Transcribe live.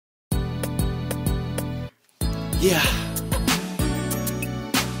Yeah.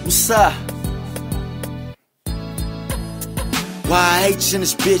 What's up? YH in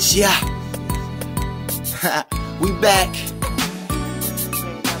this bitch, yeah. We back.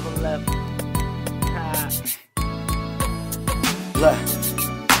 Look.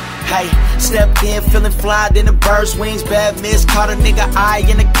 Hey, stepped in, feeling fly, then the bird's wings. Bad miss, caught a nigga eye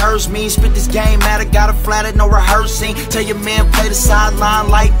in the curse. Mean, spit this game out, I got a flat, no rehearsing. Tell your man, play the sideline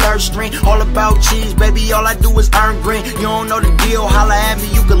like third string. All about cheese, baby, all I do is earn green. You don't know the deal, holla at me,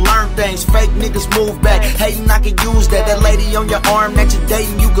 you can learn things. Fake niggas move back, hating, I can use that. That lady on your arm that you're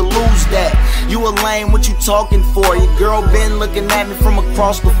dating, you can lose that. You a lame, what you talking for? Your girl been looking at me from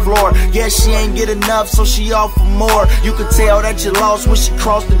across the floor. Yeah, she ain't get enough, so she off for more. You could tell that you lost when she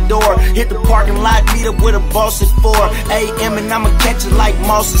crossed the door. Hit the parking lot, meet up with a boss at 4 a.m. and I'ma catch it like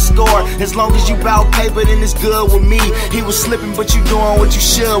Moss and score. As long as you bout paper, then it's good with me. He was slipping, but you doing what you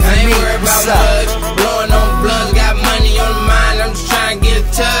should with me. I ain't worried about much, blowing on blunts, got money on the mind, I'm just trying to get a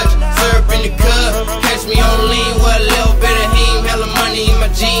touch. Syrup in the cup, catch me on lean with a little bit of heme. Hella money in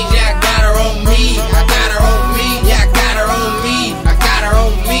my jeans, yeah, I got her on me. I got her on me, yeah, I got her on me. I got her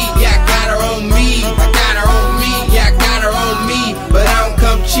on me, yeah, I got her on me. I got her on me, yeah, I got her on me. But I don't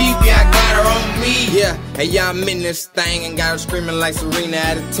come cheap, yeah, I got her on me. Yeah, hey, yeah, I'm in this thing and got her screaming like Serena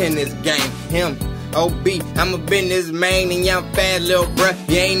at a tennis game. Him, OB, I'm a business man and y'all fast little bruh.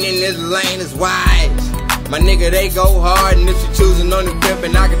 You ain't in this lane, it's wise. My nigga, they go hard, and if you choosing on the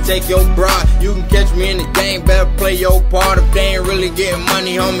pimpin', I can take your broad. You can catch me in the game, better play your part. If they ain't really getting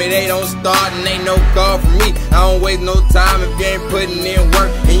money, homie, they don't start, and ain't no call for me. I don't waste no time if you ain't putting in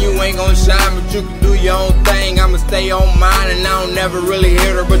work, and you ain't gon' shine, but you can do your own thing. I'ma stay on mine, and I don't never really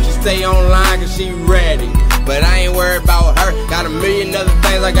hit her, but you stay online, cause she ready. But I ain't worried about her, got a million other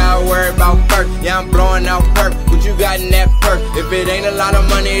things I gotta worry about first. Yeah, I'm blowing out perk, what you got in that perk? If it ain't a lot of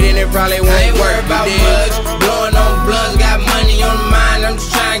money, then it probably won't work. I ain't worried about much, blowing on blunts, got money on the mind, I'm just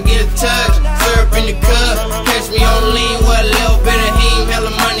trying to get a touch. Syrup in the cup, catch me on lean with a little bit of heme.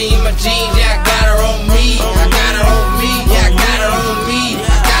 Hella money in my jeans, yeah, I got her on me. I got her on me, yeah, I got her on me.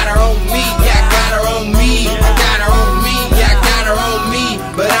 I got her on me, yeah, I got her on me. I got her on me, yeah, I got her on me.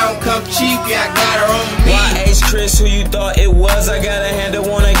 But I don't come cheap, yeah, I got her on me. Chris, who you thought it was? I got a handle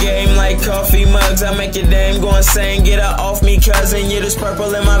on a game like coffee mugs. I make your dame go insane, get her off me, cousin. Yeah, this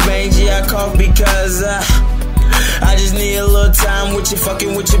purple in my veins, yeah, I cough because I just need a little time with you,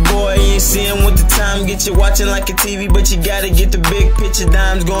 fucking with your boy. You ain't see him with the time, get you watching like a TV, but you gotta get the big picture.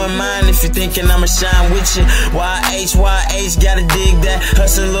 Dimes going mine if you're thinking I'ma shine with you. YH, gotta dig that.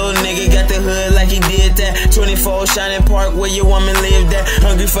 Hustling little nigga, got the hood like he did that. 24 Shining Park where your woman lived at.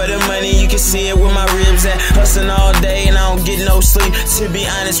 Hungry for the money, you can see it where my ribs at. Hustling all day and I don't get no sleep. To be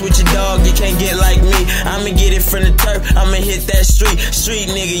honest with your dog, you can't get like me. I'ma get it from the turf, I'ma hit that street. Street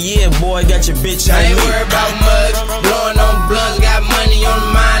nigga, yeah boy, got your bitch on me. I ain't worried about much, blowing on blunts, got money on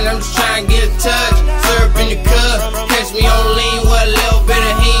the mind, I'm just trying to get a touch. Syrup in the cup,